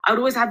I would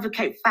always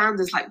advocate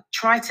founders, like,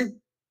 try to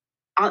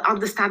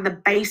understand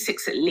the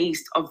basics at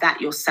least of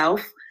that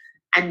yourself,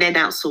 and then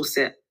outsource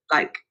it.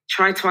 Like,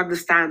 try to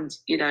understand,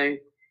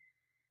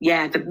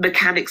 the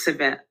mechanics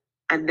of it,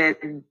 and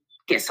then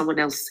get someone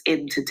else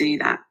in to do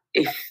that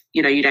if,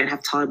 you don't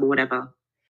have time or whatever.